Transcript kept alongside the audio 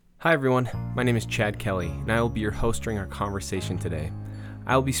Hi everyone, my name is Chad Kelly, and I will be your host during our conversation today.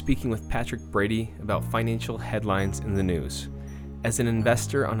 I will be speaking with Patrick Brady about financial headlines in the news. As an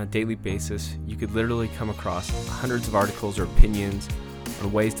investor on a daily basis, you could literally come across hundreds of articles or opinions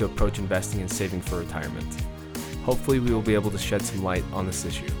on ways to approach investing and saving for retirement. Hopefully we will be able to shed some light on this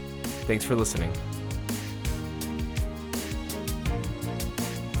issue. Thanks for listening.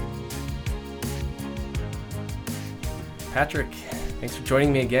 Patrick, thanks for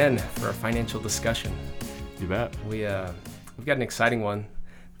joining me again for our financial discussion. You bet. We've got an exciting one.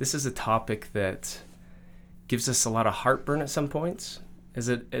 This is a topic that gives us a lot of heartburn at some points as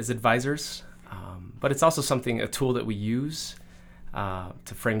advisors, but it's also a tool that we use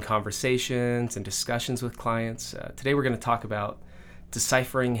to frame conversations and discussions with clients. Today we're going to talk about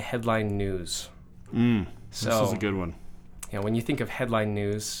deciphering headline news. This is a good one. When you think of headline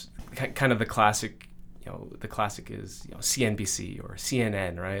news, kind of the classic. The classic is CNBC or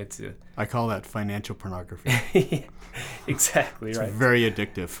CNN, right? I call that financial pornography. Exactly, right. It's very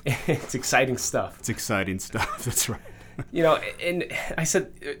addictive. It's exciting stuff. That's right. And I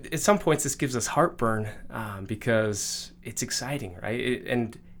said at some points this gives us heartburn because it's exciting, right?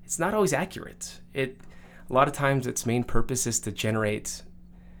 And it's not always accurate. A lot of times its main purpose is to generate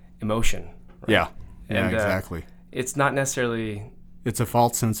emotion. Right? Yeah, exactly. It's not necessarily... It's a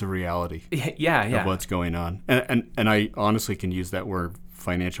false sense of reality. Yeah. Of what's going on. And I honestly can use that word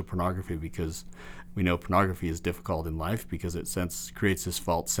financial pornography because we know pornography is difficult in life because it creates this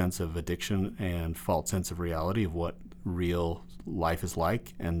false sense of addiction and false sense of reality of what real life is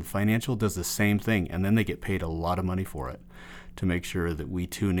like. And financial does the same thing. And then they get paid a lot of money for it to make sure that we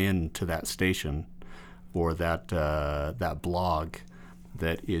tune in to that station or that blog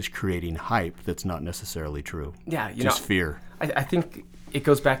that is creating hype that's not necessarily true. Yeah, just fear. I think it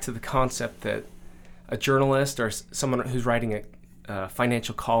goes back to the concept that a journalist or someone who's writing a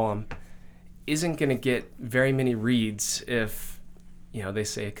financial column isn't going to get very many reads if, they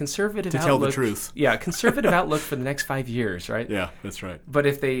say a conservative outlook. To tell the truth. Yeah, conservative outlook for the next 5 years, right? Yeah, that's right. But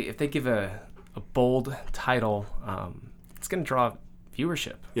if they give a bold title, it's going to draw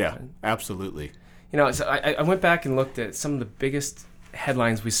viewership. Yeah, right? Absolutely. So I went back and looked at some of the biggest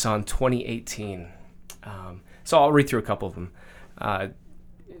headlines we saw in 2018. So I'll read through a couple of them.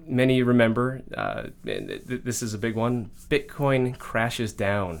 Many remember, this is a big one, Bitcoin crashes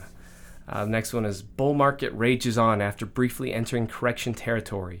down. The next one is bull market rages on after briefly entering correction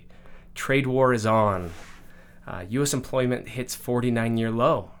territory. Trade war is on. U.S. employment hits 49-year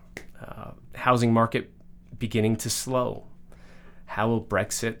low. Housing market beginning to slow. How will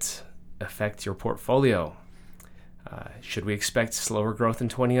Brexit affect your portfolio? Should we expect slower growth in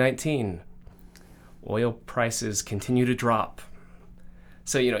 2019? Oil prices continue to drop.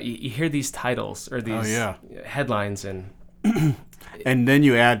 So, you hear these titles or these headlines and... and then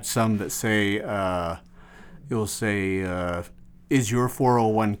you add some that say, you'll say, is your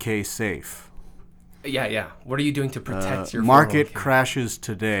 401k safe? Yeah. What are you doing to protect your market 401k? Crashes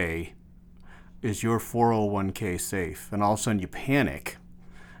today. Is your 401k safe? And all of a sudden you panic.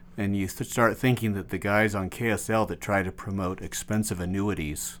 And you start thinking that the guys on KSL that try to promote expensive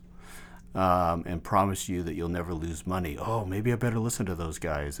annuities and promise you that you'll never lose money, maybe I better listen to those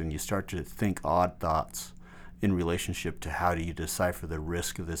guys. And you start to think odd thoughts in relationship to how do you decipher the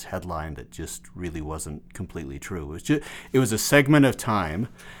risk of this headline that just really wasn't completely true. It was a segment of time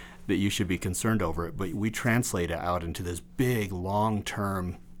that you should be concerned over it, but we translate it out into this big,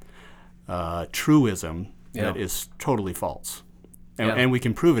 long-term truism that is totally false. And we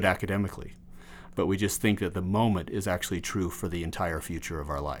can prove it academically, but we just think that the moment is actually true for the entire future of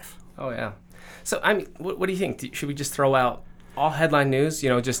our life. Oh, yeah. So, what do you think? Should we just throw out all headline news,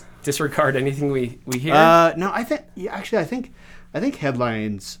 just disregard anything we hear? No, I think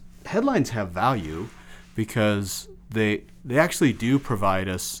headlines have value because they actually do provide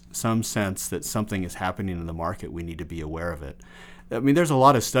us some sense that something is happening in the market. We need to be aware of it. I mean, there's a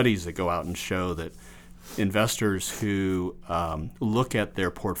lot of studies that go out and show that investors who look at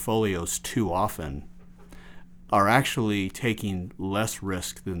their portfolios too often are actually taking less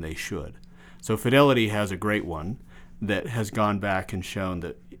risk than they should. So Fidelity has a great one that has gone back and shown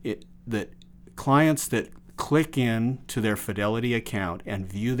that clients that click in to their Fidelity account and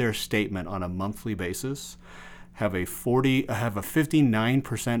view their statement on a monthly basis have a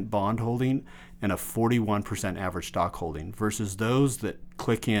 59% bond holding and a 41% average stock holding, versus those that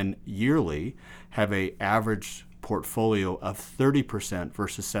click in yearly have a average portfolio of 30%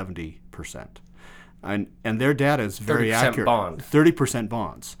 versus 70%. And their data is very accurate. 30%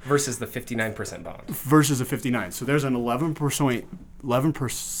 bonds. Versus the 59% bond. Versus a 59. So there's an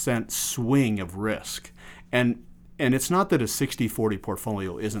 11% swing of risk. And And it's not that a 60-40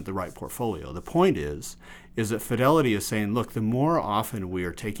 portfolio isn't the right portfolio. The point is that Fidelity is saying, look, the more often we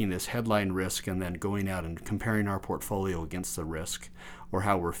are taking this headline risk and then going out and comparing our portfolio against the risk or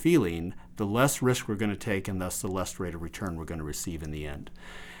how we're feeling, the less risk we're going to take and thus the less rate of return we're going to receive in the end.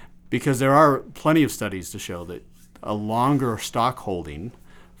 Because there are plenty of studies to show that a longer stock holding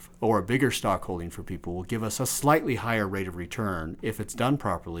or a bigger stock holding for people will give us a slightly higher rate of return if it's done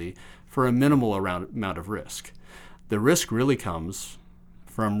properly for a minimal amount of risk. The risk really comes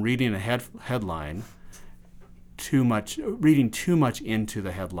from reading a headline reading too much into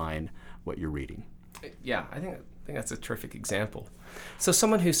the headline what you're reading. Yeah, I think that's a terrific example. So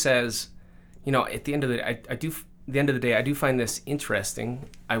someone who says, at the end of the day, I do find this interesting.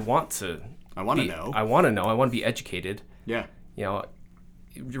 I want to know. I want to be educated. Yeah.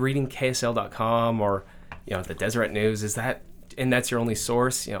 Reading KSL.com or the Deseret News, and that's your only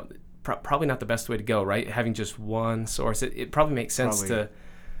source. Probably not the best way to go, right? Having just one source, it probably makes sense to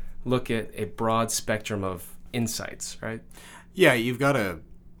look at a broad spectrum of insights, right? Yeah,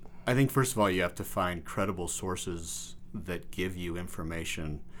 I think first of all you have to find credible sources that give you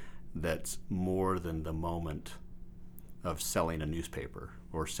information that's more than the moment of selling a newspaper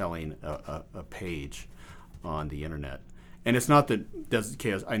or selling a page on the internet. And it's not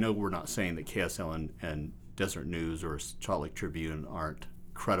that I know we're not saying that KSL and Deseret News or Salt Lake Tribune aren't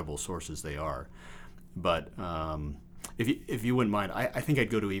credible sources. They are. But if you wouldn't mind, I think I'd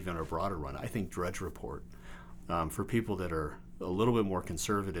go to even a broader one. I think Drudge Report. For people that are a little bit more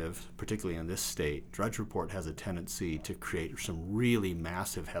conservative, particularly in this state, Drudge Report has a tendency to create some really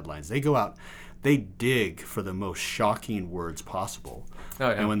massive headlines. They go out, they dig for the most shocking words possible. Oh,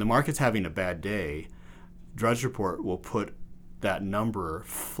 yeah. And when the market's having a bad day, Drudge Report will put that number,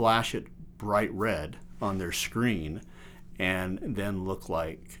 flash it bright red on their screen, and then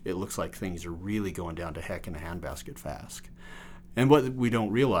it looks like things are really going down to heck in a handbasket fast. And what we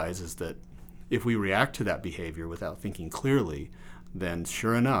don't realize is that if we react to that behavior without thinking clearly, then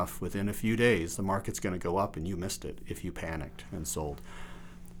sure enough, within a few days, the market's going to go up and you missed it if you panicked and sold.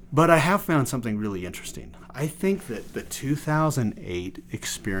 But I have found something really interesting. I think that the 2008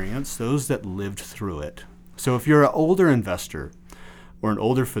 experience, those that lived through it, so if you're an older investor or an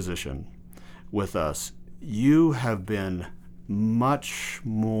older physician with us, you have been much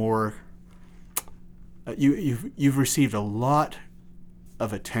more, you've received a lot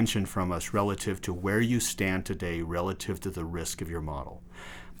of attention from us relative to where you stand today relative to the risk of your model.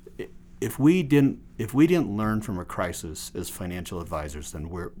 If we didn't learn from a crisis as financial advisors, then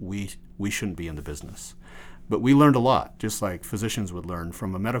we shouldn't be in the business. But we learned a lot, just like physicians would learn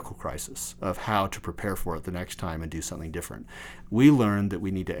from a medical crisis of how to prepare for it the next time and do something different. We learned that we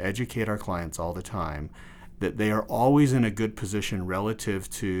need to educate our clients all the time, that they are always in a good position relative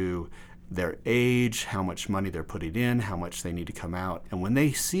to their age, how much money they're putting in, how much they need to come out. And when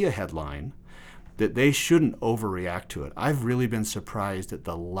they see a headline, that they shouldn't overreact to it. I've really been surprised at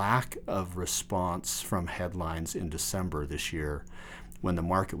the lack of response from headlines in December this year when the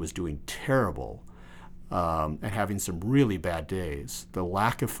market was doing terrible and having some really bad days. The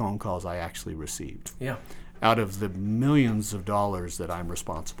lack of phone calls I actually received out of the millions of dollars that I'm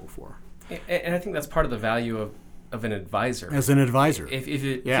responsible for. And I think that's part of the value of an advisor. As an advisor. If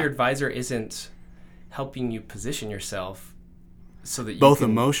your advisor isn't helping you position yourself so that you both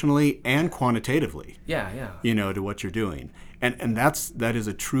emotionally and quantitatively, to what you're doing, and that is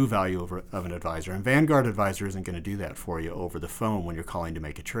a true value of an advisor. And Vanguard Advisor isn't going to do that for you over the phone when you're calling to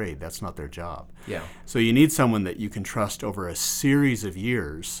make a trade. That's not their job. Yeah. So you need someone that you can trust over a series of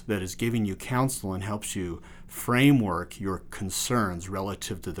years that is giving you counsel and helps you framework your concerns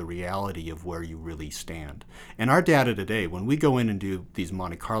relative to the reality of where you really stand. And our data today, when we go in and do these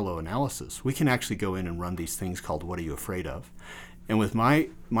Monte Carlo analysis, we can actually go in and run these things called "What Are You Afraid Of?" And with my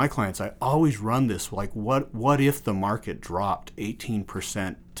clients, I always run this like, what if the market dropped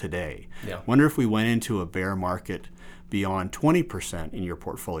 18% today? Yeah. Wonder if we went into a bear market beyond 20% in your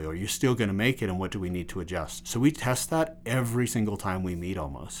portfolio. Are you still going to make it, and what do we need to adjust? So we test that every single time we meet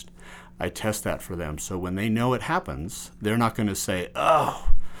almost. I test that for them. So when they know it happens, they're not going to say,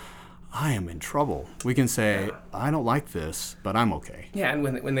 oh, I am in trouble. We can say, I don't like this, but I'm okay. Yeah, and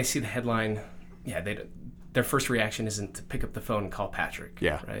when they see the headline, their first reaction isn't to pick up the phone and call Patrick.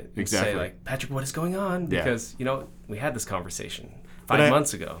 Yeah, right? And exactly. Say like, Patrick, what is going on? Because we had this conversation 5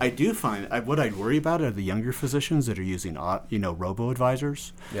 months ago. I do find what I'd worry about are the younger physicians that are using robo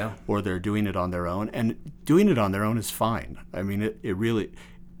advisors. Yeah. Or they're doing it on their own, and doing it on their own is fine. I mean, it really,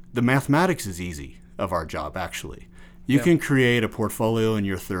 the mathematics is easy of our job actually. You can create a portfolio in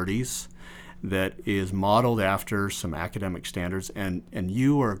your 30s that is modeled after some academic standards, and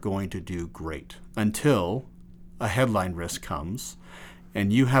you are going to do great until a headline risk comes,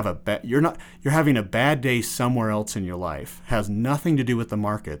 and you have you're having a bad day somewhere else in your life, has nothing to do with the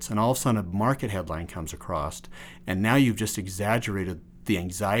markets, and all of a sudden a market headline comes across, and now you've just exaggerated the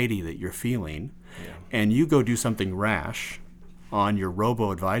anxiety that you're feeling, and you go do something rash on your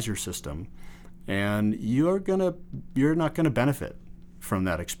robo-advisor system, and you're not gonna benefit from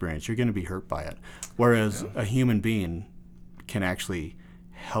that experience. You're gonna be hurt by it. Whereas a human being can actually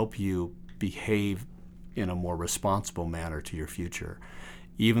help you behave in a more responsible manner to your future,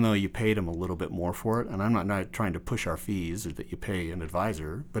 even though you paid them a little bit more for it. And I'm not trying to push our fees or that you pay an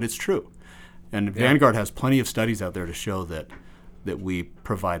advisor, but it's true. And Vanguard has plenty of studies out there to show that we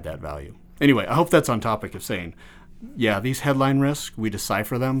provide that value. Anyway, I hope that's on topic of saying, these headline risks, we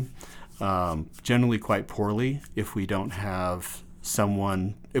decipher them generally quite poorly if we don't have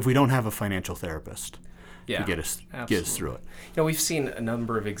a financial therapist to get us through it. We've seen a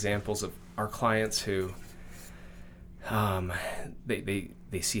number of examples of our clients who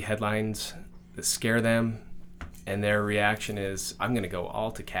they see headlines that scare them, and their reaction is, I'm going to go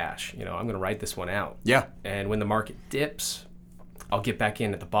all to cash. I'm going to ride this one out. Yeah. And when the market dips, I'll get back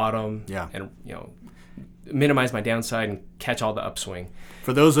in at the bottom. Yeah. And minimize my downside and catch all the upswing.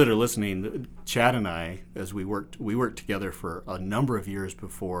 For those that are listening, Chad and I, as we worked together for a number of years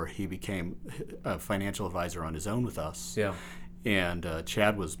before he became a financial advisor on his own with us. Yeah. And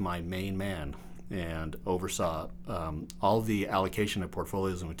Chad was my main man and oversaw all of the allocation of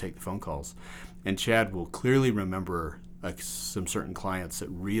portfolios and would take the phone calls. And Chad will clearly remember some certain clients that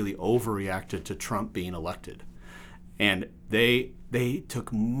really overreacted to Trump being elected. And they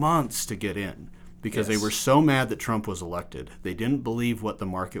took months to get in because they were so mad that Trump was elected. They didn't believe what the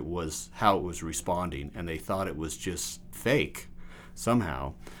market was, how it was responding, and they thought it was just fake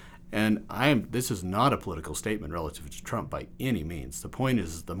somehow. And this is not a political statement relative to Trump by any means. The point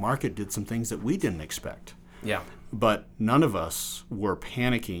is the market did some things that we didn't expect. Yeah. But none of us were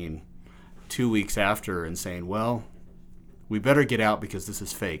panicking 2 weeks after and saying, well, we better get out because this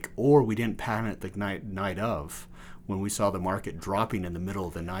is fake. Or we didn't panic the night of when we saw the market dropping in the middle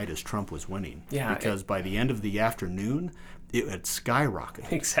of the night as Trump was winning. Yeah. Because by the end of the afternoon, it had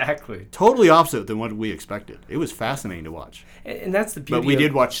skyrocketed. Exactly. Totally opposite than what we expected. It was fascinating to watch. And that's the beauty. But we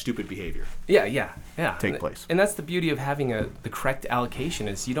did watch stupid behavior take place. And that's the beauty of having the correct allocation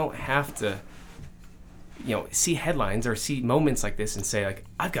is you don't have to see headlines or see moments like this and say, like,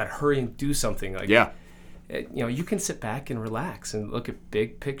 I've got to hurry and do something. Like, you can sit back and relax and look at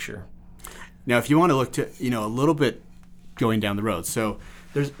big picture. Now, if you want to look to, a little bit going down the road. So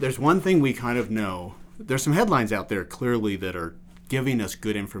there's one thing we kind of know. There's some headlines out there clearly that are giving us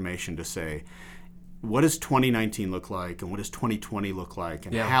good information to say, what does 2019 look like and what does 2020 look like?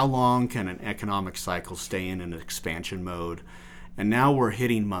 And how long can an economic cycle stay in an expansion mode? And now we're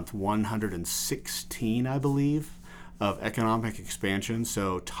hitting month 116, I believe, of economic expansion.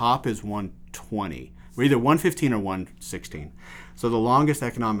 So top is 120. We're either 115 or 116. So the longest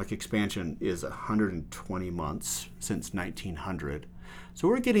economic expansion is 120 months since 1900. So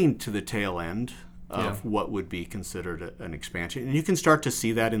we're getting to the tail end of what would be considered an expansion. And you can start to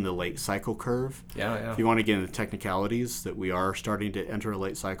see that in the late cycle curve. If you want to get into technicalities, that we are starting to enter a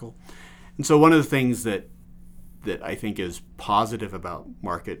late cycle. And so one of the things that I think is positive about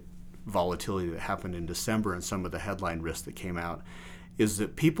market volatility that happened in December and some of the headline risks that came out is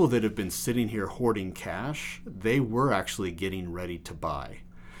that people that have been sitting here hoarding cash, they were actually getting ready to buy.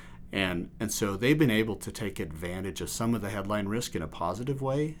 And so they've been able to take advantage of some of the headline risk in a positive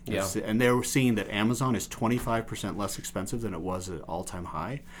way. Yeah. And they were seeing that Amazon is 25% less expensive than it was at all-time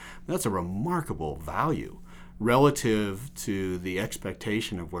high. That's a remarkable value relative to the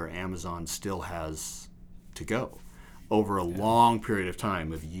expectation of where Amazon still has to go over a long period of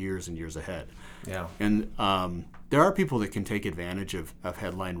time of years and years ahead. Yeah. And there are people that can take advantage of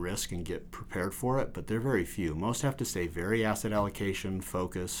headline risk and get prepared for it, but they're very few. Most have to stay very asset allocation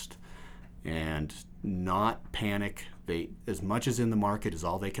focused and not panic. As much as in the market is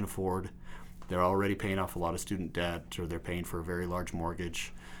all they can afford. They're already paying off a lot of student debt, or they're paying for a very large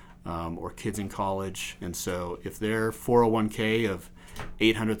mortgage, or kids in college. And so if their 401k of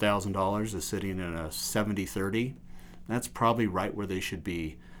 $800,000 is sitting in a 70-30, that's probably right where they should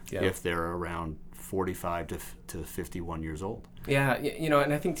be if they're around 45 to 51 years old. Yeah,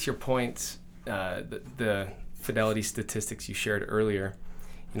 and I think to your point, the Fidelity statistics you shared earlier,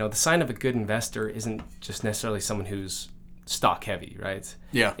 the sign of a good investor isn't just necessarily someone who's stock heavy, right?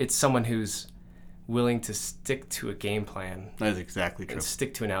 Yeah. It's someone who's willing to stick to a game plan. That is exactly true. And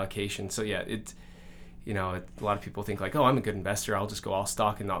stick to an allocation. So yeah, a lot of people think like, oh, I'm a good investor, I'll just go all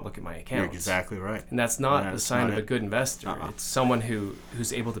stock and not look at my accounts. You're exactly right. And that's not the sign of a good investor. It's someone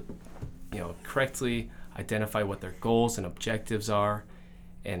who's able to, correctly identify what their goals and objectives are,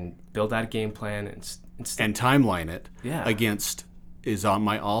 and build out a game plan and timeline it Yeah. against, is on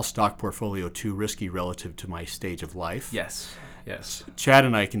my all stock portfolio too risky relative to my stage of life? Yes. Chad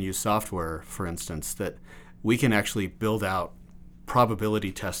and I can use software, for instance, that we can actually build out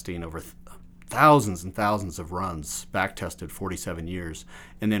probability testing over thousands and thousands of runs, back tested 47 years,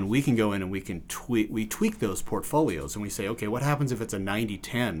 and then we can go in and we tweak those portfolios, and we say, okay, what happens if it's a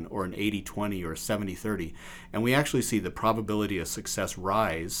 90-10 or an 80-20 or a 70-30? And we actually see the probability of success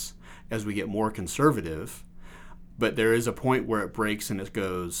rise as we get more conservative. But there is a point where it breaks and it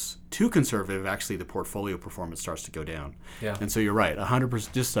goes too conservative. Actually, the portfolio performance starts to go down. Yeah. And so you're right,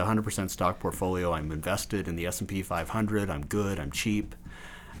 100%, just a 100% stock portfolio. I'm invested in the S&P 500. I'm good. I'm cheap.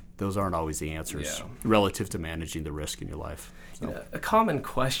 Those aren't always the answers relative to managing the risk in your life. So. A common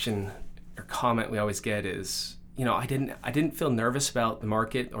question or comment we always get is, I didn't feel nervous about the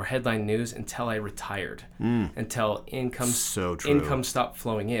market or headline news until I retired, until income stopped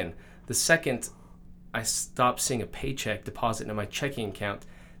flowing in. The second I stopped seeing a paycheck deposit into my checking account,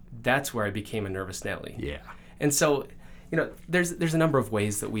 that's where I became a nervous Nelly. Yeah. And so, there's a number of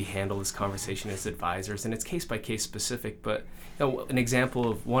ways that we handle this conversation as advisors, and it's case by case specific. But an example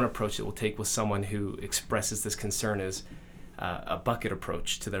of one approach that we'll take with someone who expresses this concern is a bucket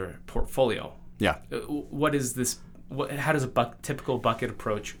approach to their portfolio. Yeah. What is this? How does a typical bucket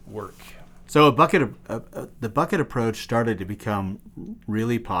approach work? So the bucket approach started to become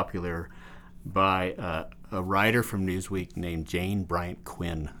really popular by a writer from Newsweek named Jane Bryant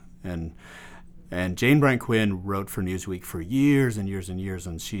Quinn. And Jane Bryant Quinn wrote for Newsweek for years and years and years,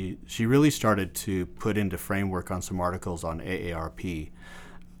 and she really started to put into framework on some articles on AARP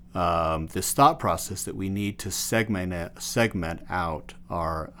this thought process that we need to segment out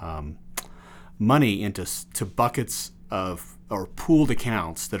our money into buckets of or pooled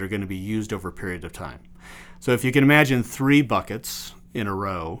accounts that are going to be used over a period of time. So if you can imagine 3 buckets in a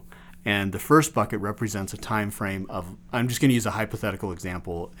row, and the first bucket represents a time frame of, I'm just going to use a hypothetical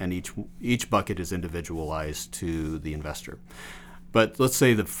example, and each bucket is individualized to the investor. But let's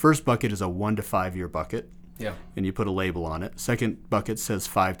say the first bucket is a 1 to 5 year bucket, and you put a label on it. Second bucket says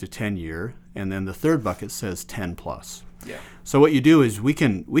 5 to 10 year, and then the third bucket says 10 plus. Yeah. So what you do is we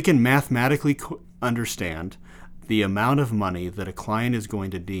can mathematically understand the amount of money that a client is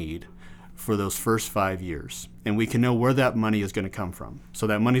going to need for those first 5 years. And we can know where that money is going to come from. So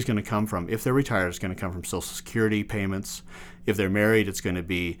that money is going to come from, if they're retired, it's going to come from Social Security payments. If they're married, it's going to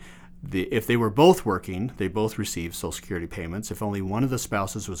be, if they were both working, they both receive Social Security payments. If only one of the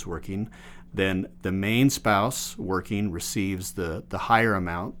spouses was working, then the main spouse working receives the higher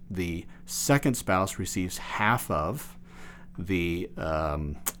amount. The second spouse receives half of the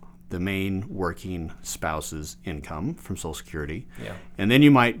main working spouse's income from Social Security. Yeah. And then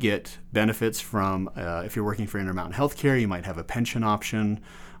you might get benefits from, if you're working for Intermountain Healthcare, you might have a pension option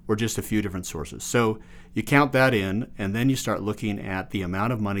or just a few different sources. So you count that in, and then you start looking at the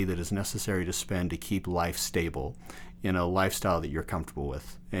amount of money that is necessary to spend to keep life stable in a lifestyle that you're comfortable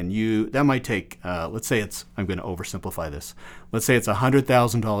with. And that might take, let's say I'm going to oversimplify this. Let's say it's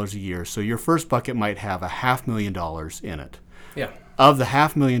 $100,000 a year. So your first bucket might have $500,000 in it. Yeah. Of the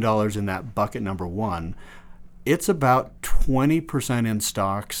 $500,000 in that bucket number 1, it's about 20% in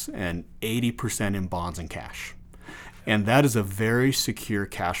stocks and 80% in bonds and cash. And that is a very secure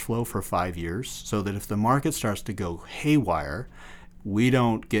cash flow for 5 years, so that if the market starts to go haywire, we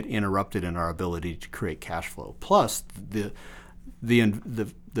don't get interrupted in our ability to create cash flow. Plus, the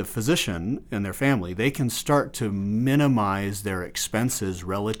physician and their family, they can start to minimize their expenses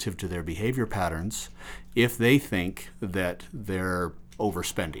relative to their behavior patterns if they think that they're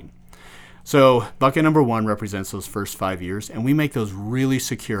overspending. So bucket number 1 represents those first 5 years, and we make those really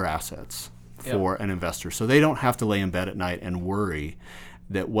secure assets for an investor. So they don't have to lay in bed at night and worry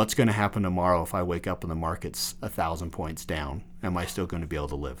that what's going to happen tomorrow if I wake up and the market's 1,000 points down. Am I still going to be able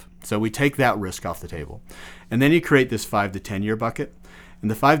to live? So we take that risk off the table. And then you create this 5 to 10 year bucket. And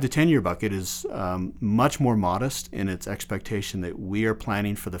the 5 to 10 year bucket is much more modest in its expectation that we are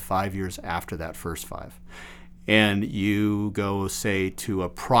planning for the 5 years after that first 5. And you go, say, to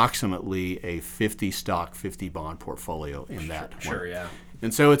approximately a 50 stock, 50 bond portfolio in that. Sure, yeah.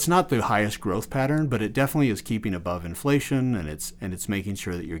 And so it's not the highest growth pattern, but it definitely is keeping above inflation, and it's making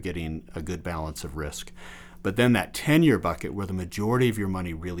sure that you're getting a good balance of risk. But then that 10-year bucket, where the majority of your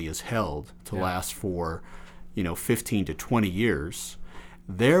money really is held to last for, 15 to 20 years,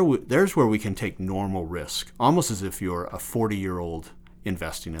 there's where we can take normal risk, almost as if you're a 40-year-old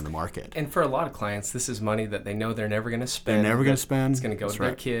investing in the market. And for a lot of clients, this is money that they know they're never going to spend. They're never going to spend. It's going to go to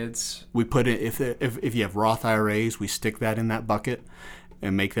their kids. We put it, if you have Roth IRAs, we stick that in that bucket.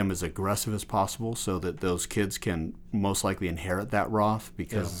 and make them as aggressive as possible so that those kids can most likely inherit that Roth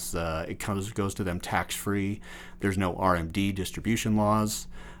because it goes to them tax-free. There's no RMD distribution laws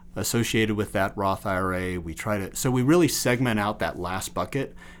associated with that Roth IRA. So we really segment out that last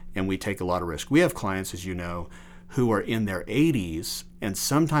bucket, and we take a lot of risk. We have clients, as you know, who are in their 80s, and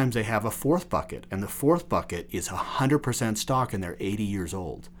sometimes they have a fourth bucket, and the fourth bucket is 100% stock and they're 80 years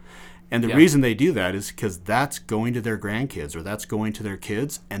old. And the reason they do that is because that's going to their grandkids or that's going to their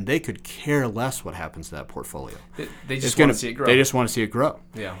kids, and they could care less what happens to that portfolio. They just want to see it grow. They just want to see it grow.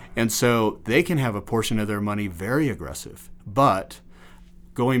 Yeah. And so they can have a portion of their money very aggressive. But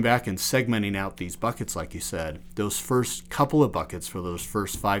going back and segmenting out these buckets, like you said, those first couple of buckets for those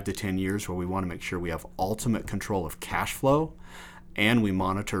first 5 to 10 years where we want to make sure we have ultimate control of cash flow and we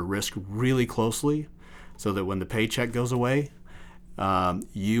monitor risk really closely so that when the paycheck goes away,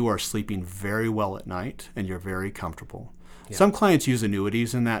 you are sleeping very well at night and you're very comfortable. Yeah. Some clients use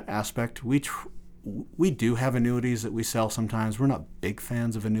annuities in that aspect. We do have annuities that we sell sometimes. We're not big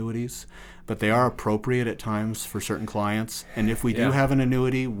fans of annuities, but they are appropriate at times for certain clients. And if we do have an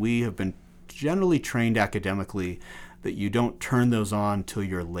annuity, we have been generally trained academically that you don't turn those on till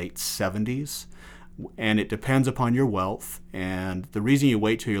your late 70s. And it depends upon your wealth. And the reason you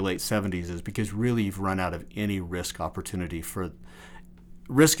wait till your late 70s is because really you've run out of any risk opportunity for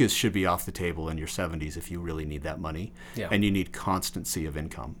should be off the table in your 70s if you really need that money, and you need constancy of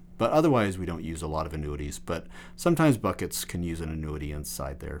income. But otherwise, we don't use a lot of annuities. But sometimes buckets can use an annuity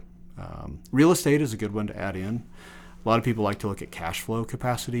inside there. Real estate is a good one to add in. A lot of people like to look at cash flow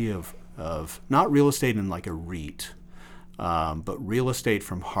capacity of not real estate in like a REIT, but real estate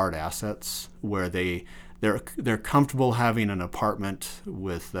from hard assets where they're comfortable having an apartment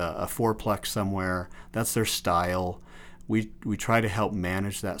with a fourplex somewhere. That's their style. We try to help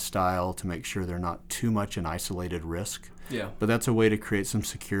manage that style to make sure they're not too much an isolated risk. Yeah. But that's a way to create some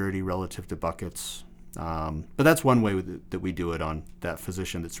security relative to buckets. But that's one way that we do it on that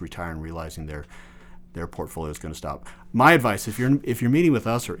physician that's retiring, realizing their portfolio is going to stop. My advice, if you're meeting with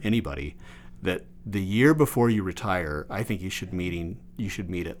us or anybody, that the year before you retire, I think you should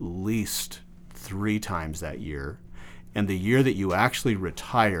meet at least 3 times that year. And the year that you actually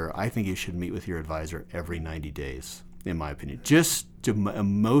retire, I think you should meet with your advisor every 90 days. In my opinion, just to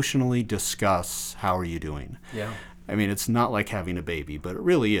emotionally discuss how are you doing. Yeah. I mean, it's not like having a baby, but it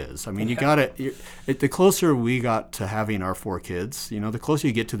really is. I mean, the closer we got to having our 4 kids, the closer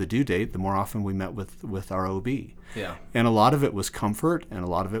you get to the due date, the more often we met with our OB. Yeah. And a lot of it was comfort, and a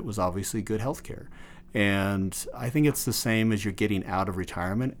lot of it was obviously good health care. And I think it's the same as you're getting out of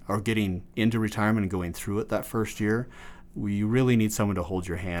retirement or getting into retirement and going through it that first year. You really need someone to hold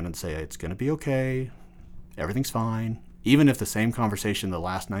your hand and say, it's going to be okay. Everything's fine. Even if the same conversation the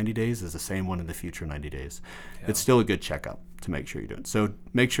last 90 days is the same one in the future 90 days. It's still a good checkup to make sure you're doing it. So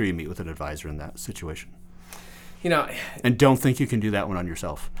make sure you meet with an advisor in that situation. And don't think you can do that one on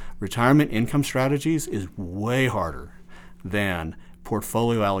yourself. Retirement income strategies is way harder than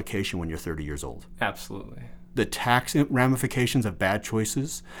portfolio allocation when you're 30 years old. Absolutely. The tax ramifications of bad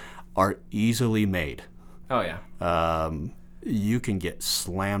choices are easily made. Oh, yeah. You can get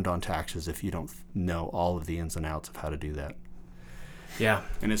slammed on taxes if you don't know all of the ins and outs of how to do that. Yeah.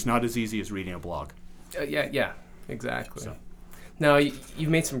 And it's not as easy as reading a blog. Yeah, exactly. So. No,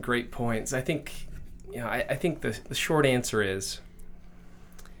 you've made some great points. I think, I think the short answer is,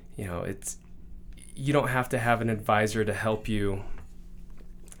 it's you don't have to have an advisor to help you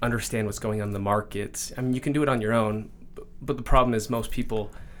understand what's going on in the markets. I mean, you can do it on your own, but the problem is most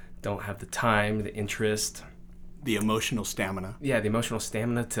people don't have the time, the interest, the emotional stamina. Yeah, the emotional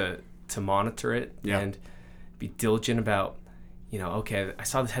stamina to monitor it and be diligent about, okay, I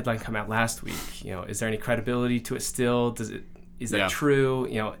saw this headline come out last week. Is there any credibility to it still? Is that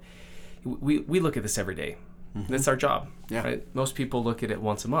true? We look at this every day. Mm-hmm. That's our job. Yeah. Right? Most people look at it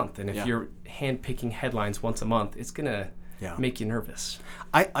once a month, and if you're handpicking headlines once a month, it's gonna make you nervous.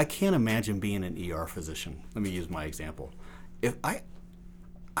 I can't imagine being an ER physician. Let me use my example. If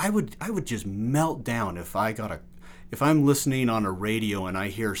I would just melt down if I'm listening on a radio and I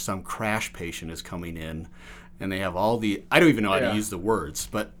hear some crash patient is coming in and they have I don't even know how to use the words,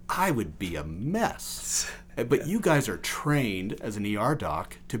 but I would be a mess. But you guys are trained as an ER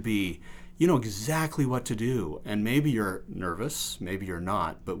doc to be, you know exactly what to do. And maybe you're nervous, maybe you're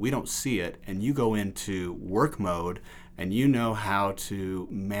not, but we don't see it. And you go into work mode and you know how to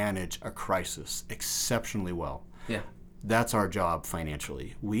manage a crisis exceptionally well. Yeah. That's our job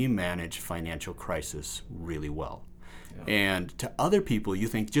financially. We manage financial crisis really well. And to other people, you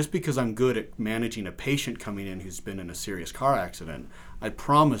think just because I'm good at managing a patient coming in who's been in a serious car accident, I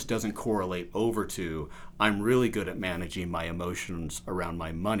promise doesn't correlate over to I'm really good at managing my emotions around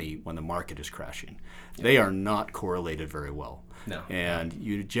my money when the market is crashing. They are not correlated very well. No. And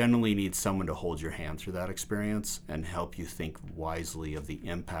you generally need someone to hold your hand through that experience and help you think wisely of the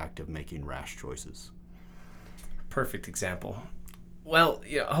impact of making rash choices. Perfect example. Well,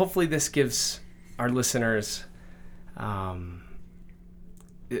 hopefully this gives our listeners some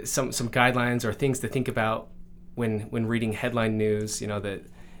guidelines or things to think about when reading headline news. That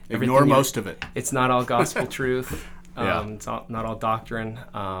ignore most of it. It's not all gospel truth. Yeah. It's not all doctrine.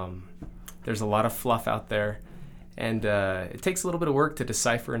 There's a lot of fluff out there, and it takes a little bit of work to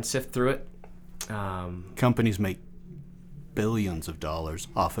decipher and sift through it. Companies make billions of dollars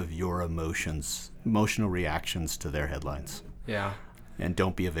off of your emotional reactions to their headlines. Yeah. And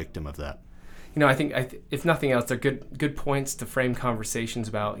don't be a victim of that. I think if nothing else, they're good points to frame conversations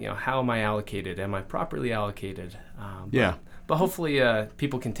about, how am I allocated? Am I properly allocated? But hopefully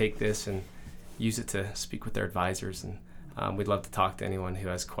people can take this and use it to speak with their advisors. And we'd love to talk to anyone who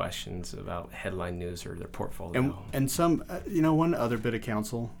has questions about headline news or their portfolio. And some, one other bit of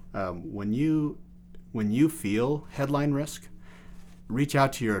counsel, when you feel headline risk, reach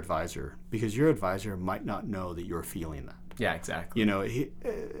out to your advisor, because your advisor might not know that you're feeling that. Yeah, exactly.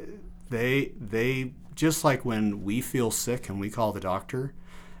 They just like when we feel sick and we call the doctor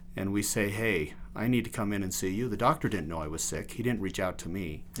and we say, hey, I need to come in and see you. The doctor didn't know I was sick. He didn't reach out to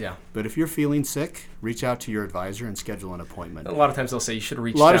me. Yeah. But if you're feeling sick, reach out to your advisor and schedule an appointment. A lot of times they'll say you should have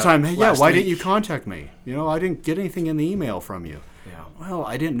reached out. A lot of times, hey, why week. didn't you contact me? I didn't get anything in the email from you. Yeah. Well,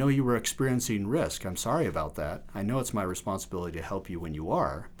 I didn't know you were experiencing risk. I'm sorry about that. I know it's my responsibility to help you when you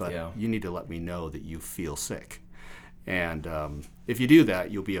are, but you need to let me know that you feel sick. And if you do that,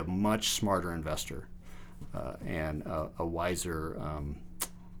 you'll be a much smarter investor and a wiser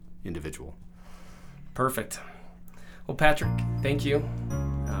individual. Perfect. Well, Patrick, thank you.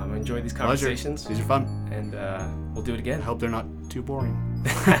 I enjoyed these conversations. Pleasure. These are fun. And we'll do it again. I hope they're not too boring.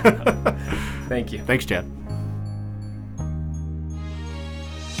 Thank you. Thanks, Chad.